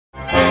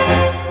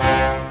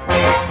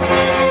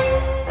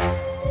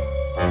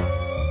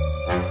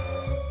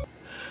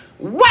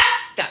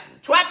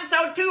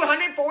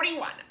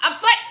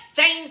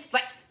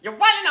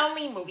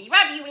movie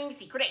reviewing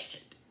Secret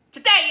Agent.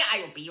 Today,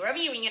 I will be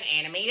reviewing an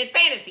animated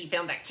fantasy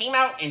film that came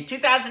out in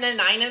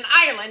 2009 in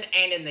Ireland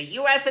and in the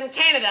US and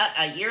Canada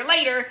a year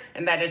later,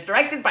 and that is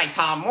directed by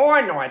Tomm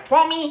and Nora,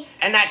 Twomey,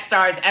 and that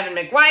stars Evan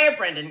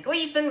McGuire,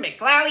 Gleeson, Mick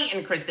Lally,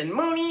 and Christen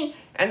Mooney,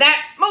 and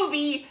that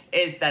movie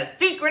is The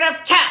Secret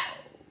of Kells.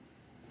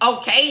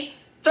 Okay,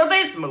 so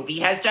this movie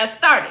has just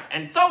started,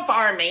 and so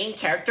far our main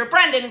character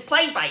Brendan,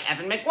 played by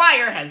Evan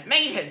McGuire, has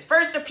made his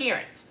first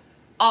appearance.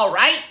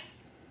 Alright,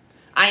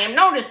 I am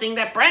noticing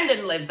that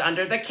Brendan lives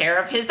under the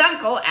care of his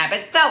uncle,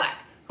 Abbott Cellach,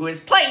 who is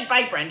played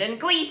by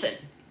Gleeson.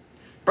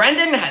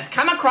 Brendan has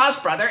come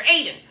across Brother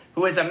Aidan,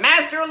 who is a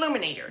master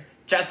illuminator.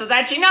 Just so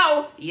that you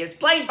know, he is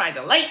played by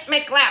the late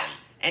Mick Lally,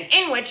 and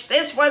in which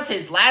this was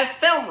his last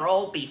film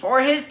role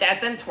before his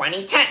death in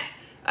 2010,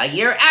 a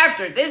year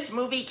after this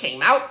movie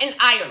came out in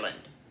Ireland.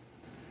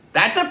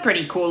 That's a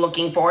pretty cool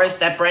looking forest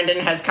that Brendan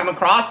has come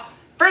across.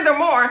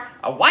 Furthermore,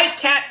 a white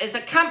cat is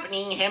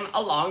accompanying him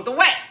along the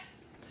way.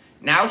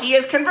 Now he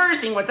is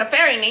conversing with a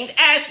fairy named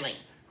Aisling,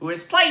 who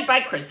is played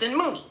by Christen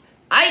Mooney.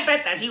 I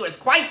bet that he was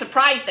quite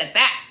surprised at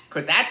that.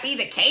 Could that be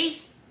the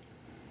case?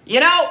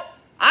 You know,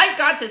 I've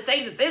got to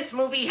say that this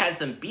movie has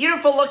some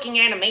beautiful looking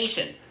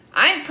animation.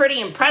 I'm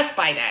pretty impressed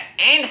by that,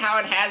 and how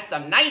it has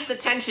some nice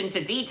attention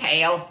to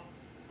detail.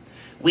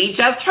 We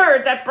just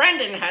heard that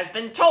Brendan has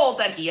been told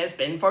that he has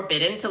been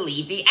forbidden to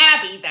leave the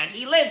abbey that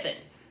he lives in.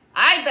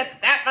 I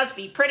bet that must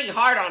be pretty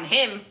hard on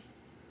him.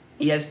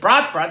 He has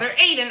brought Brother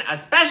Aidan a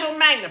special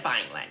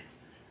magnifying lens.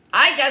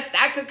 I guess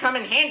that could come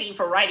in handy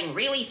for writing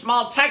really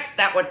small text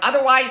that would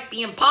otherwise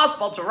be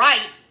impossible to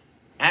write.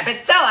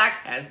 Abbott Cellach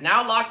has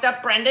now locked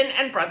up Brendan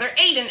and Brother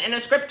Aidan in a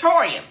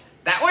scriptorium.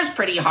 That was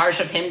pretty harsh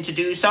of him to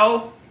do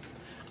so.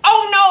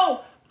 Oh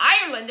no!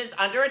 Ireland is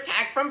under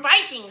attack from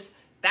Vikings.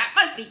 That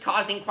must be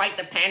causing quite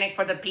the panic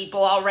for the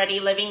people already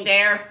living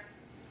there.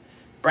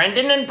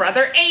 Brendan and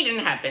Brother Aidan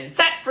have been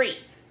set free.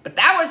 But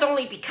that was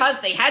only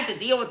because they had to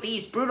deal with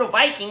these brutal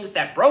Vikings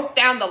that broke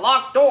down the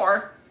locked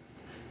door.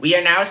 We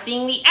are now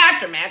seeing the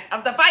aftermath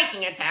of the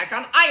Viking attack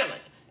on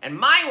Ireland, and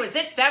my was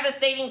it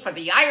devastating for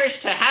the Irish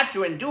to have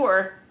to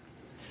endure.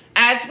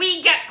 As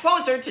we get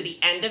closer to the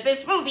end of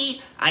this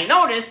movie, I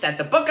notice that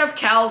the Book of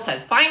Kells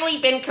has finally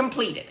been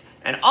completed,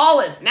 and all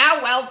is now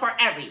well for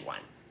everyone.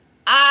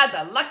 Ah,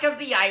 the luck of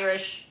the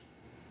Irish.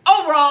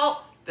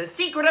 Overall, The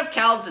Secret of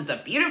Kells is a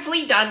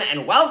beautifully done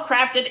and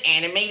well-crafted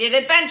animated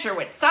adventure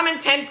with some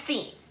intense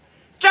scenes.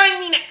 Join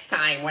me next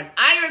time when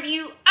I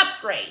review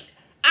Upgrade.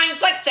 I'm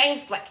Flick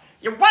James Flick,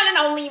 your one and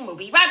only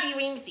movie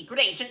reviewing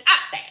secret agent out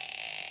there.